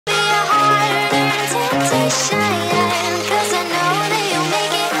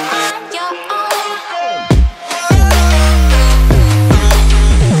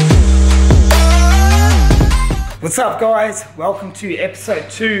What's up, guys? Welcome to episode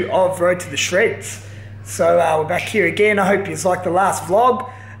 2 of Road to the Shreds. So we're back here again. I hope you like the last vlog.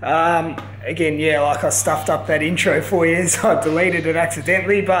 Again, yeah, like I stuffed up that intro for you, so I deleted it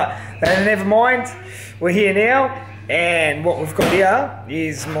accidentally, but never mind. We're here now, and what we've got here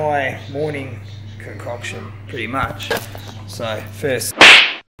is my morning concoction, pretty much. So first,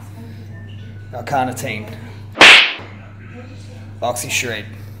 our carnitine, oxy shred.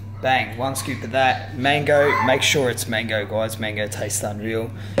 Bang, 1 scoop of that. Mango, make sure it's mango, guys. Mango tastes unreal.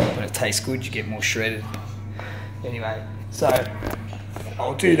 When it tastes good, you get more shredded. Anyway, so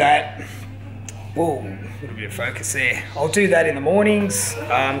I'll do that. Whoa, a little bit of focus there. I'll do that in the mornings,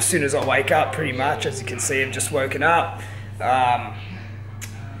 as soon as I wake up, pretty much. As you can see, I've just woken up. And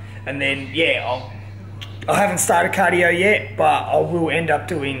then, yeah, I haven't started cardio yet, but I will end up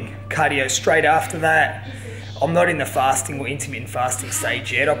doing cardio straight after that. I'm not in the fasting or intermittent fasting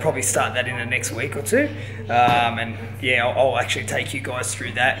stage yet. I'll probably start that in the next week or two. And yeah, I'll actually take you guys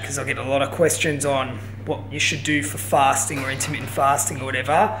through that because I get a lot of questions on what you should do for fasting or intermittent fasting or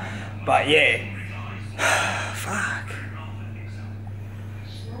whatever. But yeah, fuck.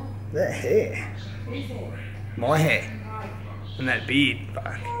 That hair. My hair. And that beard,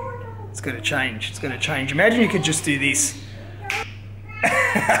 fuck. It's gonna change, it's gonna change. Imagine you could just do this.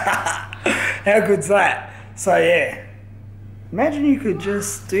 How good's that? So yeah, imagine you could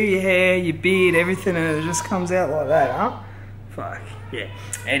just do your hair, your beard, everything, and it just comes out like that, huh? Fuck, yeah.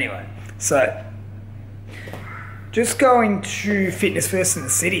 Anyway, so just going to Fitness First in the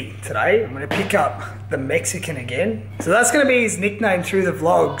city today. I'm gonna pick up the Mexican again. So that's gonna be his nickname through the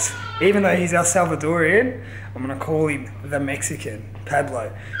vlogs. Even though he's El Salvadorian, I'm gonna call him the Mexican,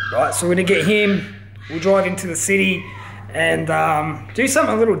 Pablo. Right, so we're gonna get him, we'll drive into the city, and do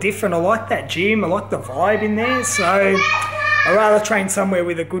something a little different. I like that gym, I like the vibe in there, so I'd rather train somewhere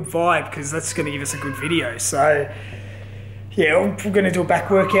with a good vibe because that's going to give us a good video. So yeah, we're going to do a back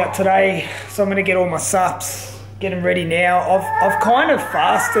workout today, so I'm going to get all my sups, get them ready now. I've kind of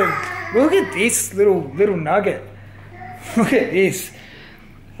fasted. Look at this little nugget. Look at this.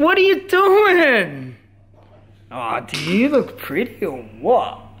 What are you doing? Oh, do you look pretty or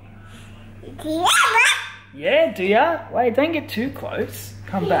what? Yeah, do ya? Wait, don't get too close.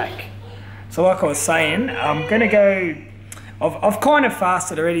 Come back. So like I was saying, I'm gonna go, I've kind of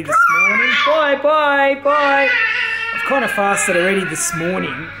fasted already this morning. Bye. I've kind of fasted already this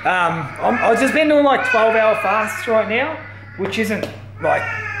morning. I've just been doing like 12-hour fasts right now, which isn't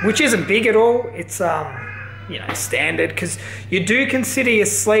big at all. It's, you know, standard, because you do consider your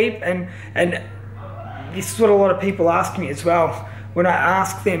sleep, and this is what a lot of people ask me as well. When I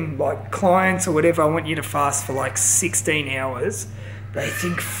ask them, like clients or whatever, I want you to fast for like 16 hours, they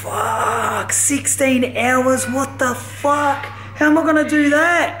think, fuck, 16 hours, what the fuck? How am I gonna do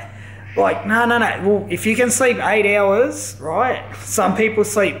that? Like, no. Well, if you can sleep 8 hours, right? Some people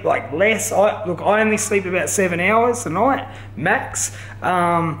sleep like less. I only sleep about 7 hours a night, max.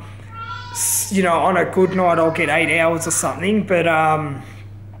 You know, on a good night, I'll get 8 hours or something. But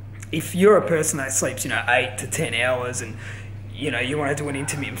if you're a person that sleeps, you know, 8 to 10 hours, and you know, you want to do an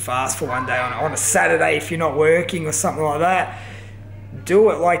intermittent fast for one day on a Saturday if you're not working or something like that,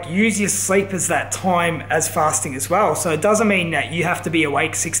 do it. Like, use your sleep as that time as fasting as well. So it doesn't mean that you have to be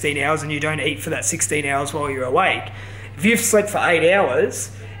awake 16 hours and you don't eat for that 16 hours while you're awake. If you've slept for 8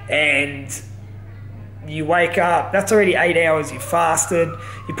 hours and you wake up, that's already 8 hours you fasted.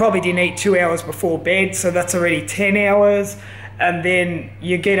 You probably didn't eat 2 hours before bed, so that's already 10 hours. And then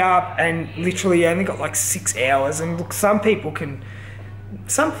you get up and literally you only got like 6 hours. And look, some people can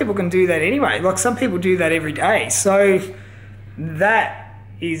do that anyway. Like, some people do that every day. So that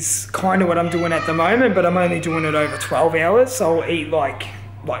is kind of what I'm doing at the moment, but I'm only doing it over 12 hours. So I'll eat like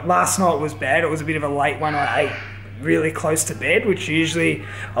last night was bad. It was a bit of a late one. I ate really close to bed, which usually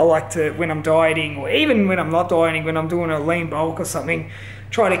I like to, when I'm dieting, or even when I'm not dieting, when I'm doing a lean bulk or something,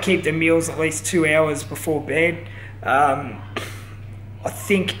 try to keep the meals at least 2 hours before bed. I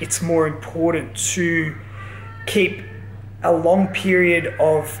think it's more important to keep a long period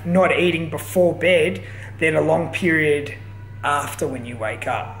of not eating before bed than a long period after when you wake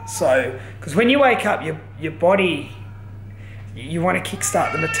up. So, because when you wake up, your body, you want to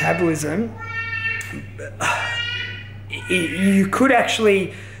kickstart the metabolism. You could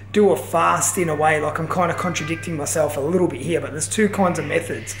actually do a fast in a way, like I'm kind of contradicting myself a little bit here, but there's two kinds of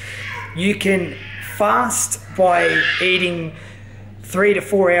methods. You can fast by eating 3 to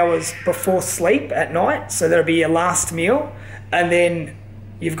 4 hours before sleep at night, so that'll be your last meal, and then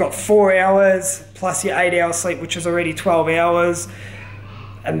you've got 4 hours plus your 8 hour sleep, which is already 12 hours,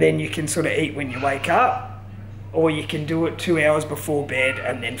 and then you can sort of eat when you wake up. or you can do it 2 hours before bed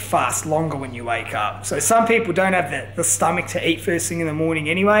and then fast longer when you wake up. So some people don't have the stomach to eat first thing in the morning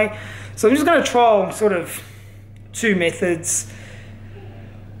anyway. So I'm just going to try sort of 2 methods.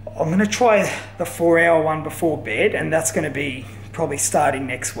 I'm going to try the 4-hour one before bed, and that's going to be probably starting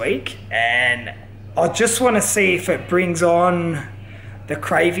next week. And I just want to see if it brings on the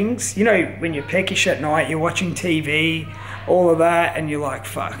cravings. You know, when you're peckish at night, you're watching TV, all of that, and you're like,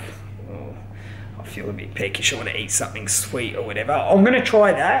 fuck, I feel a bit peckish, I want to eat something sweet or whatever. I'm going to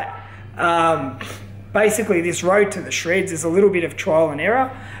try that. Basically, this road to the Shredz is a little bit of trial and error.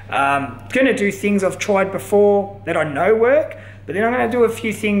 Going to do things I've tried before that I know work, but then I'm going to do a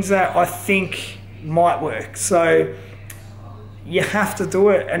few things that I think might work. So you have to do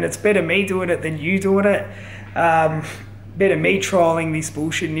it, and it's better me doing it than you doing it. Better me trialing this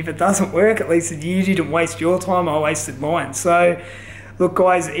bullshit, and if it doesn't work, at least you didn't waste your time, I wasted mine. So look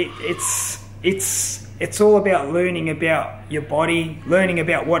guys, it's all about learning about your body, learning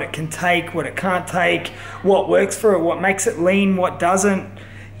about what it can take, what it can't take, what works for it, what makes it lean, what doesn't,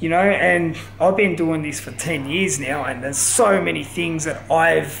 you know. And I've been doing this for 10 years now, and there's so many things that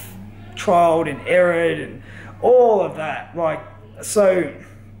I've trialed and errored and all of that. Like, so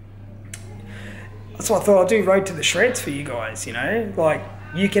that's why I thought I'd do Road to the Shredz for you guys, you know. Like,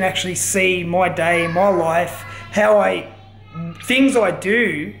 you can actually see my day, my life, things I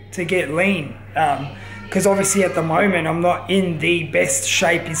do to get lean. Because obviously at the moment I'm not in the best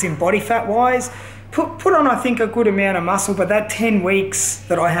shape as in body fat wise. Put on, I think, a good amount of muscle, but that 10 weeks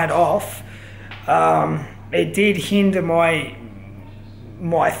that I had off, it did hinder my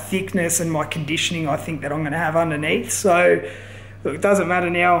thickness and my conditioning, I think, that I'm going to have underneath. So look, it doesn't matter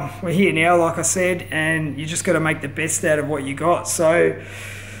now. We're here now, like I said, and you just got to make the best out of what you got. So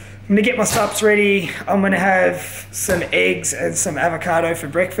I'm going to get my subs ready. I'm going to have some eggs and some avocado for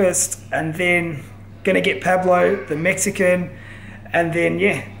breakfast, and then going to get Pablo, the Mexican, and then,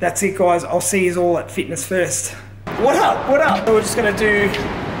 yeah, that's it, guys. I'll see you all at Fitness First. What up? What up? We're just going to do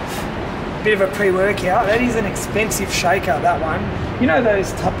a bit of a pre-workout. That is an expensive shaker, that one. You know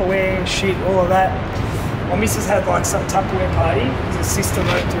those Tupperware and shit, all of that. My missus had like some Tupperware party, her sister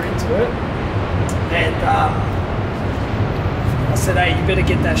roped her into it, and I said, hey, you better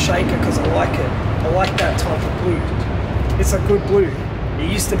get that shaker because I like it. I like that type of blue. It's a good blue. It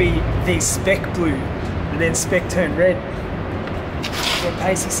used to be the Spec blue, and then Spec turned red. When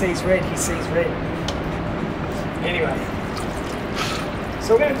Pacey sees red, he sees red. Anyway,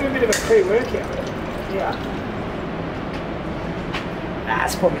 so we're going to do a bit of a pre-workout. Yeah. Nah,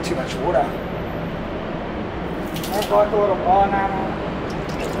 it's probably too much water. I don't like a lot of banana.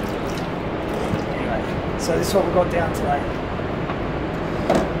 Anyway, so this is what we got down today.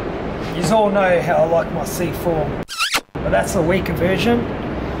 You all know how I like my C4, but that's the weaker version.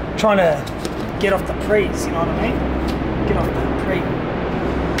 I'm trying to get off the pre's, you know what I mean? Get off the pre.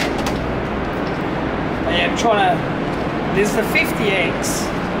 And I'm trying to, there's the 50X,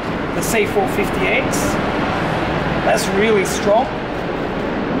 the C4 50X. That's really strong.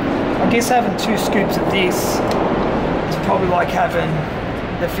 I guess having 2 scoops of this is probably like having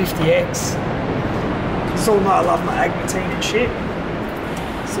the 50X. Because all know I love my agmatine and shit.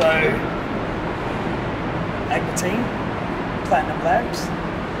 So, agmatine, Platinum Labs,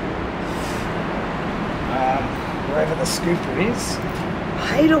 wherever the scooper is. I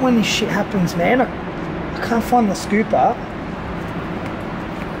hate it when this shit happens, man. I can't find the scooper.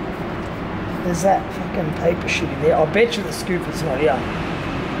 There's that fucking paper shit in there. I'll bet you the scooper's not here.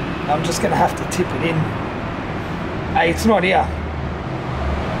 I'm just gonna have to tip it in. Hey, it's not here.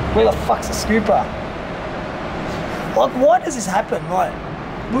 Where the fuck's the scooper? Like, why does this happen? Like,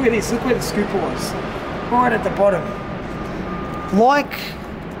 look at this, look where the scooper was. Right at the bottom. Like,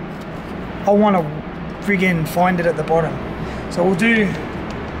 I want to friggin' find it at the bottom. So we'll do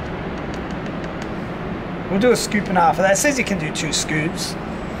a scoop and a half. That says you can do 2 scoops,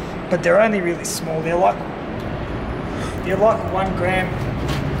 but they're only really small. They're like 1 gram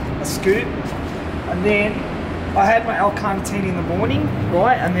a scoop. And then I had my L-carnitine in the morning,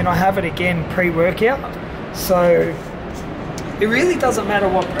 right? And then I have it again pre-workout. So it really doesn't matter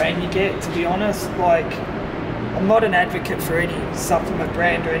what brand you get, to be honest. Like, I'm not an advocate for any supplement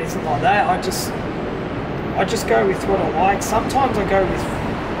brand or anything like that. I just go with what I like. Sometimes I go with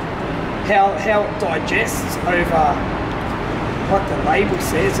how it digests over what the label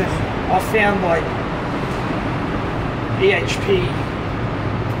says, and I found like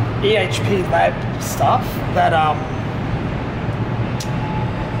EHP lab stuff that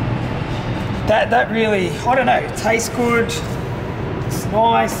really, I don't know, it tastes good, it's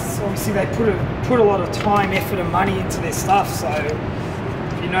nice. Obviously they put a lot of time, effort and money into their stuff, so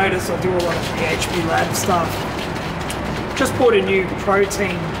if you notice I do a lot of EHP lab stuff. just bought a new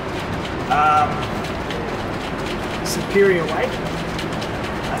protein superior weight.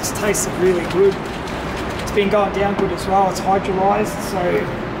 That's tasted really good. It's been going down good as well. It's hydrolyzed, so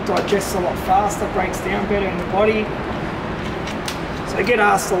digests a lot faster, breaks down better in the body. So I get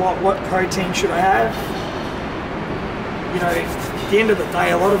asked a lot, what protein should I have? You know, at the end of the day,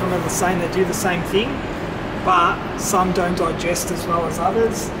 a lot of them are the same, they do the same thing, but some don't digest as well as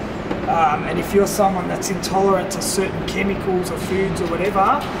others. And if you're someone that's intolerant to certain chemicals or foods or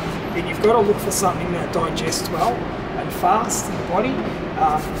whatever, then you've got to look for something that digests well and fast in the body.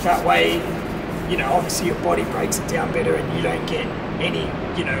 That way, you know, obviously your body breaks it down better and you don't get any,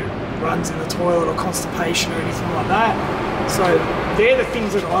 you know, runs in the toilet or constipation or anything like that. So they're the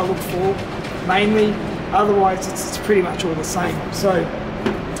things that I look for mainly. Otherwise, it's pretty much all the same. So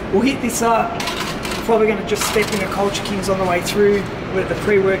we'll hit this up. Probably going to just step into Culture Kings on the way through, let the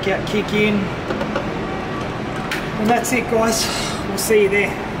pre-workout kick in. And that's it, guys. We'll see you there.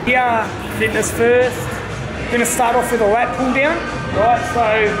 Here, Fitness First. We're going to start off with a lat pull down. Right,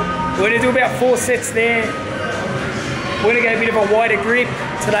 so we're going to do about 4 sets there. We're going to get a bit of a wider grip.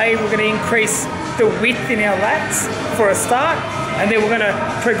 Today we're going to increase the width in our lats for a start, and then we're going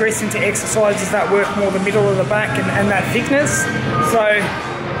to progress into exercises that work more the middle of the back and that thickness. So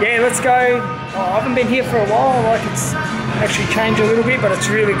yeah, let's go. I haven't been here for a while, like it's actually changed a little bit, but it's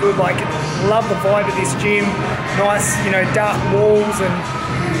really good. Like, love the vibe of this gym. Nice, you know, dark walls and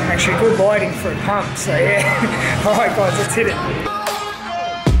actually good lighting for a pump. So yeah, all right guys, let's hit it.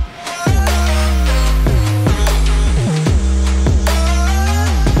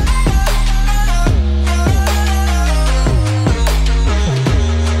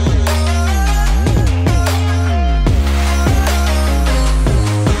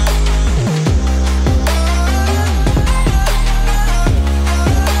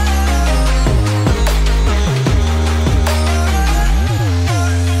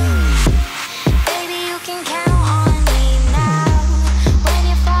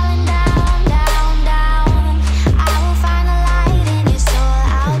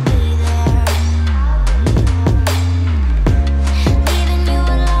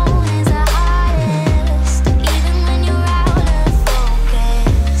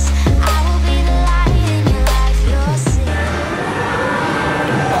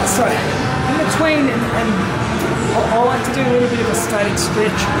 I like to do a little bit of a static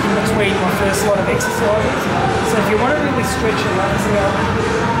stretch in between my first lot of exercises. So if you want to really stretch your lungs out,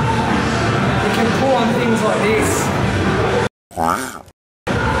 you can pull on things like this. Wow.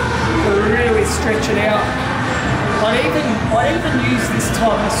 To really stretch it out. I even use this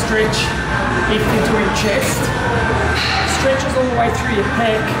type of stretch if you're doing chest. Stretches all the way through your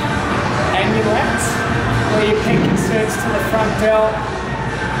pec and your lats, where your pec inserts to the front delt.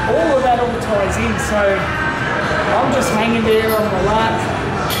 All of that all ties in, so I'm just hanging there on the lat.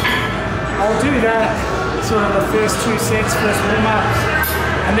 I'll do that sort of the first 2 sets, first warm-ups,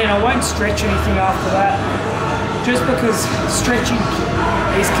 and then I won't stretch anything after that, just because stretching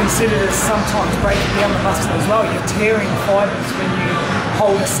is considered as sometimes breaking down the muscle as well. You're tearing fibers when you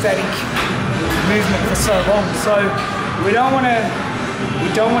hold a static movement for so long. So we don't want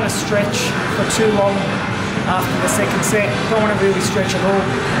to stretch for too long after the second set. Don't want to really stretch at all.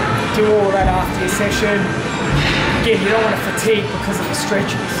 Do all of that after your session. Again, you don't want to fatigue because of the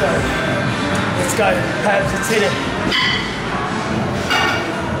stretching. So let's go, Pabs, let's hit it.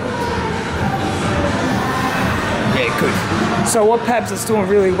 Yeah, good. So what Pabs is doing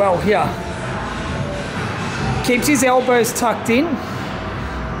really well here, keeps his elbows tucked in,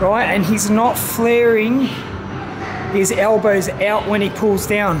 right, and he's not flaring his elbows out when he pulls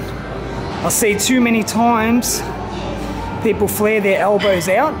down. I see too many times people flare their elbows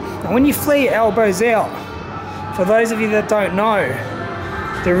out. And when you flare your elbows out, for those of you that don't know,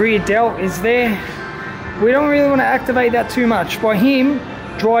 the rear delt is there. We don't really want to activate that too much. By him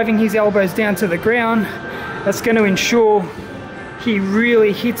driving his elbows down to the ground, that's going to ensure he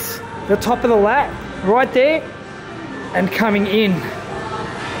really hits the top of the lat right there and coming in.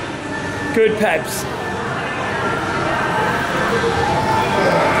 Good, Pabs.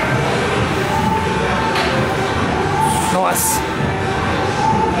 Nice.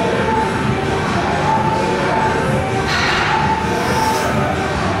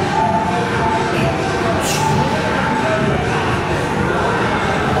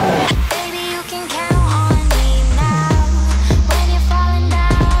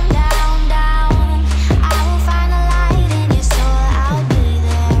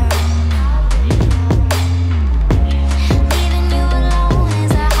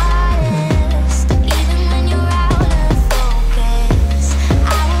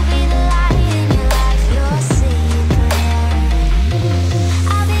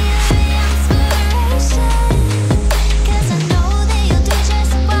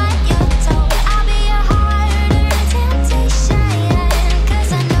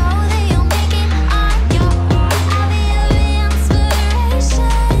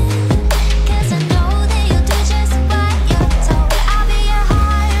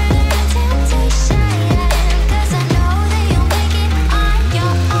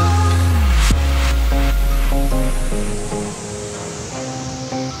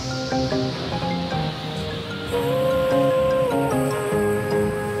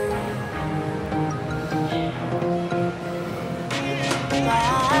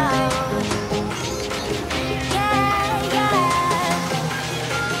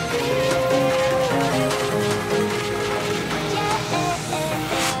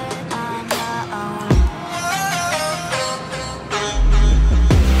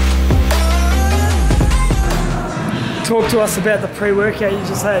 talk to us about the pre-workout you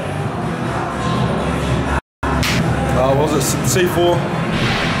just had? What was it? C4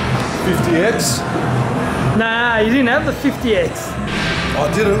 50X? Nah, you didn't have the 50X.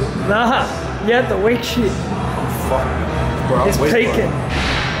 I didn't. Nah, you had the weak shit. Fuck. Bro, It's peaking.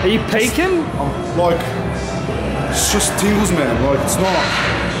 Are you peaking? I'm like, it's just tingles, man. Like, it's not,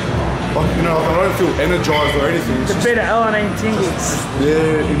 like, you know, like, I don't feel energized or anything. It's The better alanine tingles.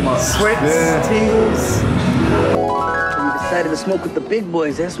 Yeah, in my Sweats, yeah. tingles. You decided to smoke with the big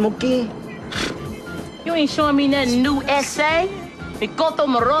boys, eh, Smokey? You ain't showing me nothing new essay. Picoto,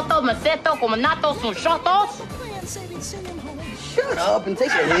 moroto, maceto, cominatos, sushotos. Shut up and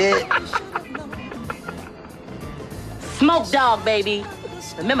take a hit. Smoke dog, baby.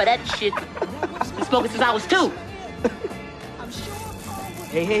 Remember that shit. Been smoking since I was 2.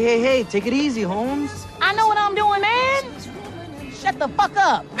 Hey, take it easy, Holmes. I know what I'm doing, man. Shut the fuck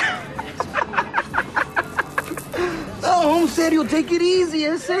up. Oh, Holmes said he'll take it easy,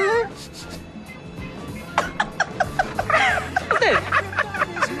 eh, sir?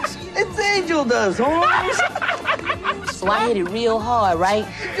 It's Angel does, Holmes. So I hit it real hard, right?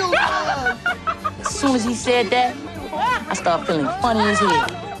 Angel does. As soon as he said that, I started feeling funny as hell.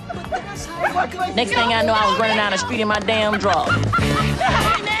 Next thing I know, I was running down the street in my damn drawers.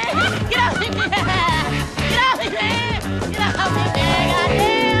 Get off me, man! Get off me, man! Get off me, man! Get off me,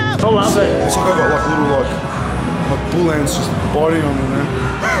 man! Goddamn! I love it. It's like I've got like little like bull ants just biting on me, man.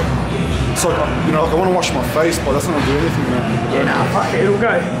 It's like, you know, like I want to wash my face, but that's not gonna do anything, man. Yeah, nah, fuck it, it'll go.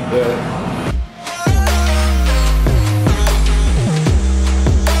 Yeah.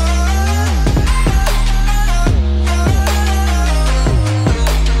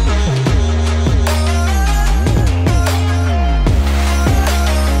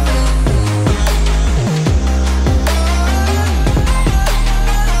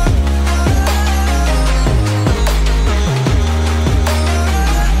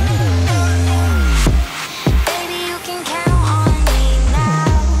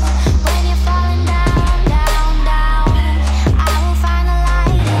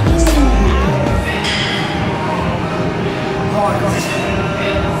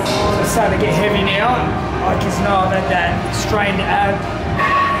 Starting to get heavy now. I just know I've had that strained ab.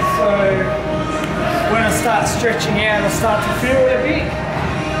 So when I start stretching out, I start to feel it a bit.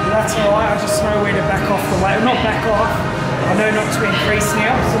 But that's alright, I just know where to back off the weight. Not back off, I know not to increase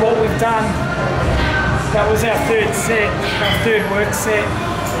now. So what we've done, that was our third set, our third work set.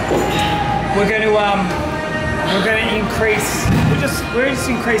 We're going to increase, we're just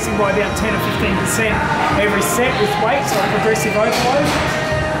increasing by about 10 or 15% every set with weights, like progressive overload.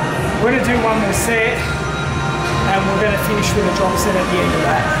 We're going to do one more set and we're going to finish with a drop set at the end of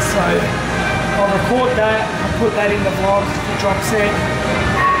that. So I'll record that, I'll put that in the vlog, the drop set.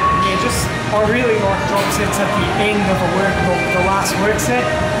 Yeah, I really like drop sets at the end of the last work set.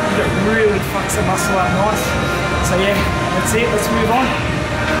 It really fucks the muscle up nice. So yeah, that's it, let's move on.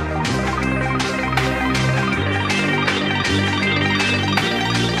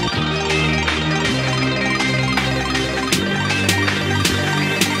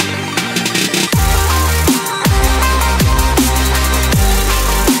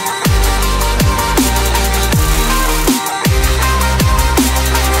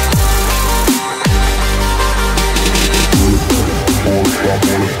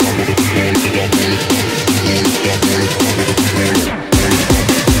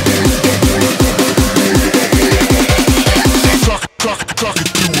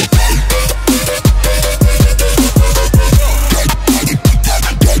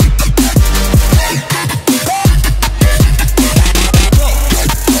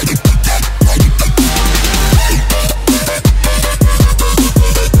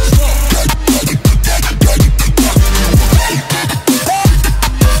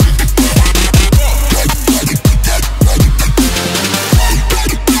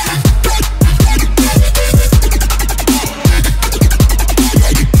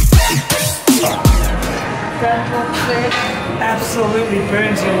 Absolutely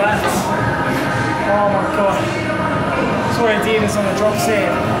burns your lats. Oh my god. So what I did is on the drop set,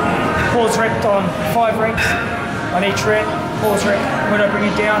 pause rep on 5 reps on each rep, pause rep when I bring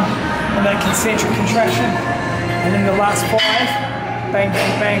it down on that concentric contraction, and then the last 5, bang,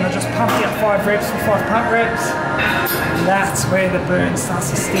 bang, bang, I just pumped out 5 reps for 5 pump reps, and that's where the burn starts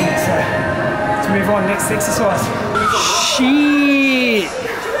to sting. So let's move on, next exercise. Shit!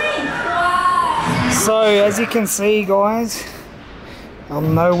 So as you can see, guys,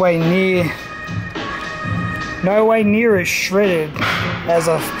 I'm no way near as shredded as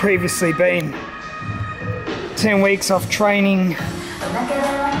I've previously been. 10 weeks off training,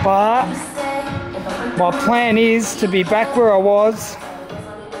 but my plan is to be back where I was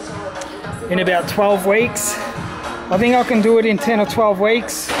in about 12 weeks. I think I can do it in 10 or 12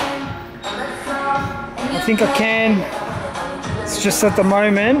 weeks. I think I can. It's just at the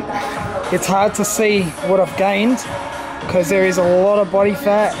moment, it's hard to see what I've gained because there is a lot of body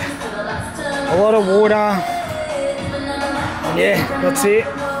fat, a lot of water. Yeah, that's it.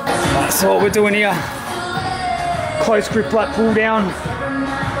 That's what we're doing here. Close grip lat pull down.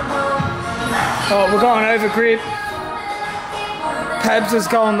 Oh, we're going over grip. Pabs is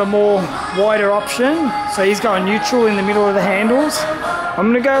going the more wider option, so he's going neutral in the middle of the handles.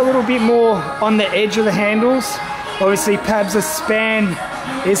 I'm going to go a little bit more on the edge of the handles. Obviously Pabs' span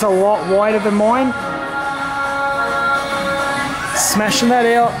is a lot wider than mine. Smashing that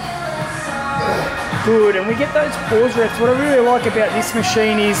out. Good, and we get those pause reps. What I really like about this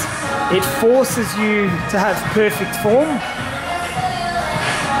machine is it forces you to have perfect form,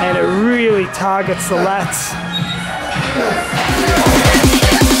 and it really targets the lats.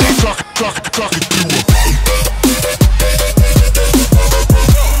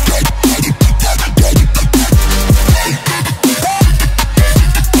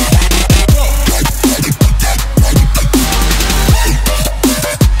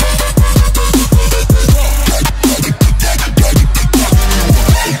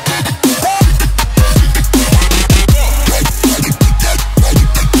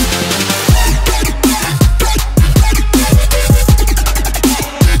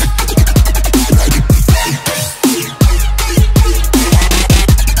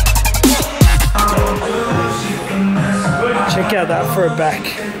 Check out that for a back.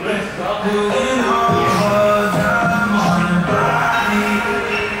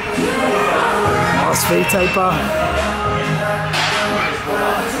 Nice V taper.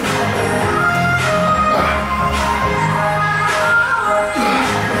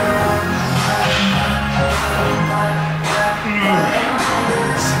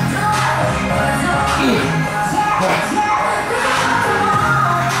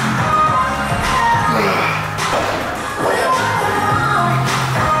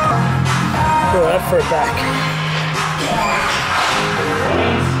 For a back.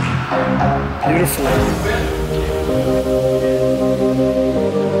 Beautiful.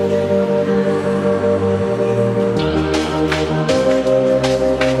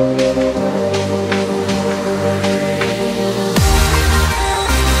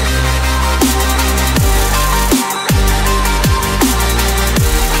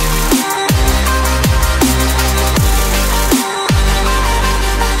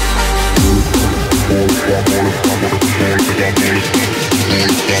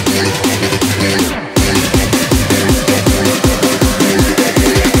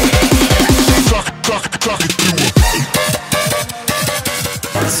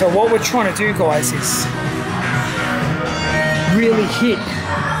 So what we're trying to do, guys, is really hit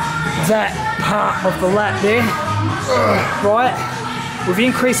that part of the lat there, right? We've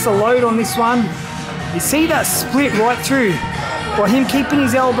increased the load on this one. You see that split right through? By him keeping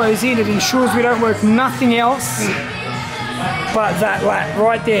his elbows in, it ensures we don't work nothing else but that lat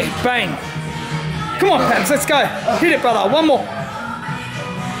right there. Bang. Come on, Pabs, let's go. Hit it, brother. One more.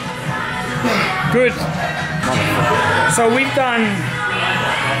 Good. So we've done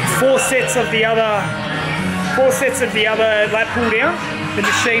 4 sets of the other lat pull down. The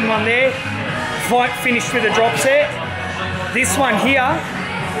machine one there. Finished with a drop set. This one here,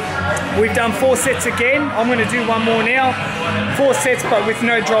 we've done 4 sets again. I'm going to do one more now. 4 sets, but with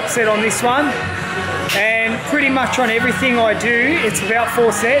no drop set on this one. And pretty much on everything I do, it's about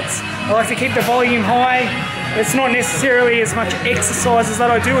 4 sets. I like to keep the volume high. It's not necessarily as much exercises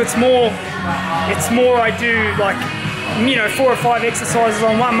that I do. It's more I do like, you know, 4 or 5 exercises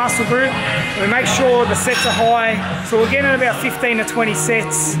on one muscle group. We make sure the sets are high. So we're getting about 15 to 20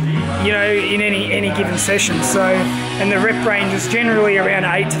 sets, you know, in any given session. So, and the rep range is generally around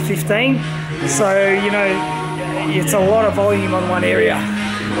 8 to 15. So, you know, it's a lot of volume on one area.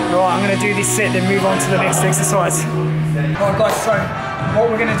 All right, I'm going to do this set, then move on to the next exercise. All right, guys, so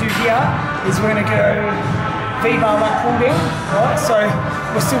what we're going to do here is we're going to go V-bar lat pull down, right? So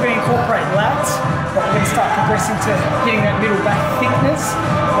we're still going to incorporate lats, but we're going to start progressing to hitting that middle back thickness,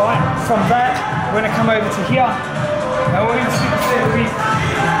 right? From that, we're going to come over to here, and we're going to stick there with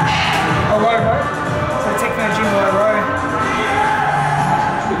a low row. So techno gym low row.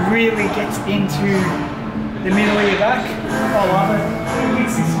 It really gets into the middle of your back. I love it. It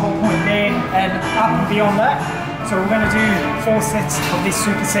hits this whole point there and up and beyond that. So we're going to do 4 sets of this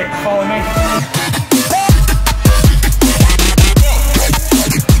superset. Follow me.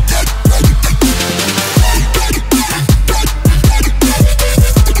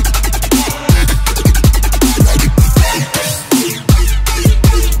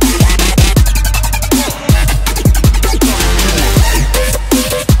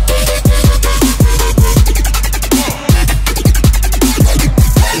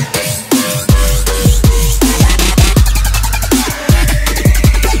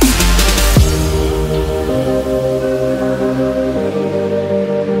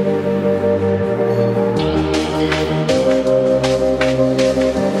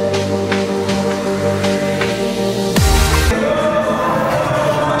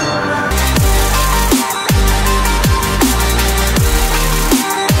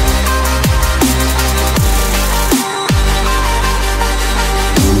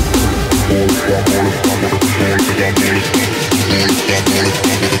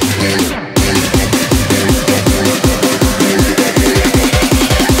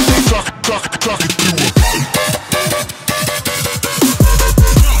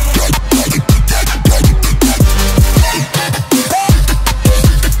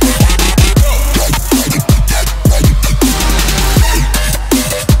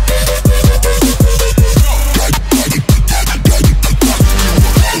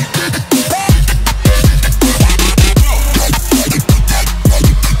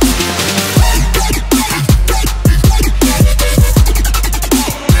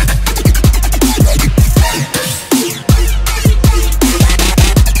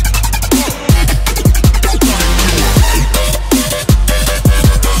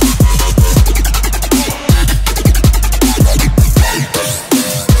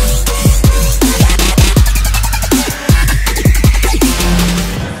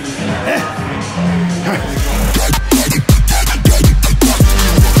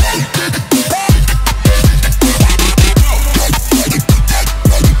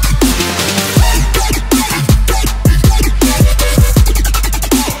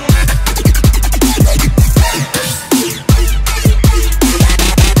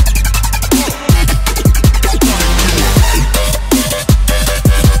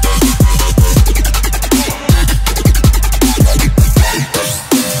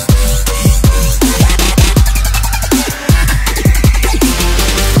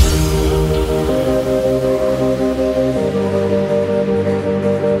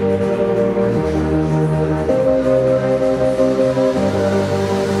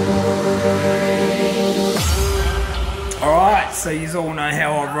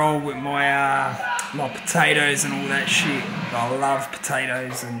 potatoes and all that shit. I love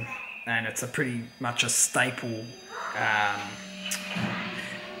potatoes, and it's a pretty much a staple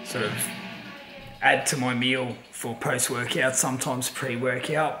sort of add to my meal for post-workout, sometimes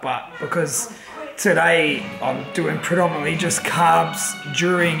pre-workout, but because today I'm doing predominantly just carbs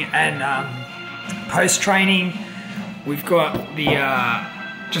during and post-training, we've got the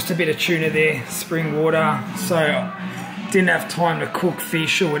just a bit of tuna there, spring water, so didn't have time to cook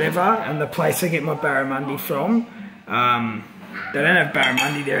fish or whatever, and the place I get my barramundi from, they don't have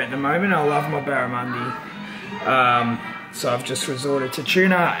barramundi there at the moment. I love my barramundi, so I've just resorted to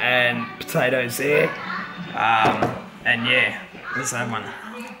tuna and potatoes there, and yeah, let's have one.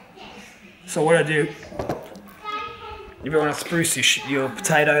 So what I do, if you want to spruce your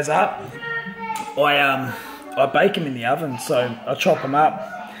potatoes up, I bake them in the oven. So I chop them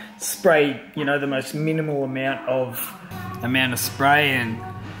up, spray, you know, the most minimal amount of spray, and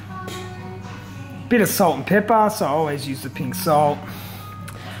a bit of salt and pepper. So I always use the pink salt.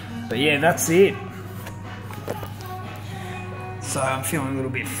 But yeah, that's it. So I'm feeling a little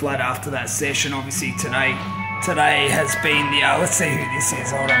bit flat after that session. Obviously today has been the, let's see who this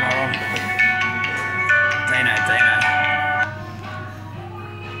is, hold on.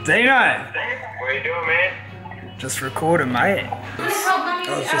 Dino! What are you doing, man? Just recording, mate.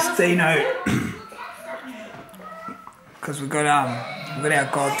 I was just Dino, because we got our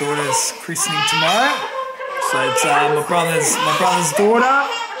goddaughter's christening tomorrow. So it's my brother's daughter.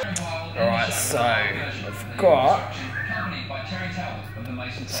 Alright, so I've got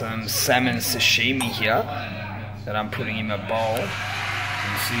some salmon sashimi here that I'm putting in my bowl.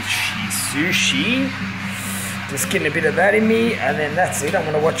 And sushi. Just getting a bit of that in me, and then that's it. I'm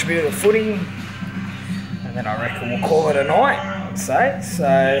going to watch a bit of the footy, and then I reckon we'll call it a night, I'd say.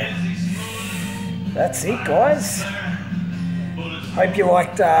 So that's it, guys. Hope you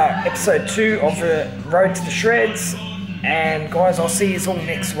liked episode 2 of the Road to the Shreds. And guys, I'll see you all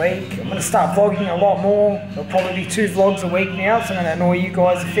next week. I'm going to start vlogging a lot more. There'll probably be 2 vlogs a week now, so I'm going to annoy you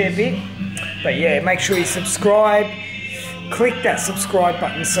guys a fair bit. But yeah, make sure you subscribe. Click that subscribe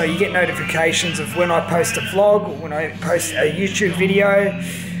button so you get notifications of when I post a vlog or when I post a YouTube video.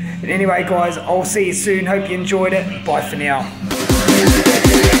 And anyway, guys, I'll see you soon. Hope you enjoyed it. Bye for now.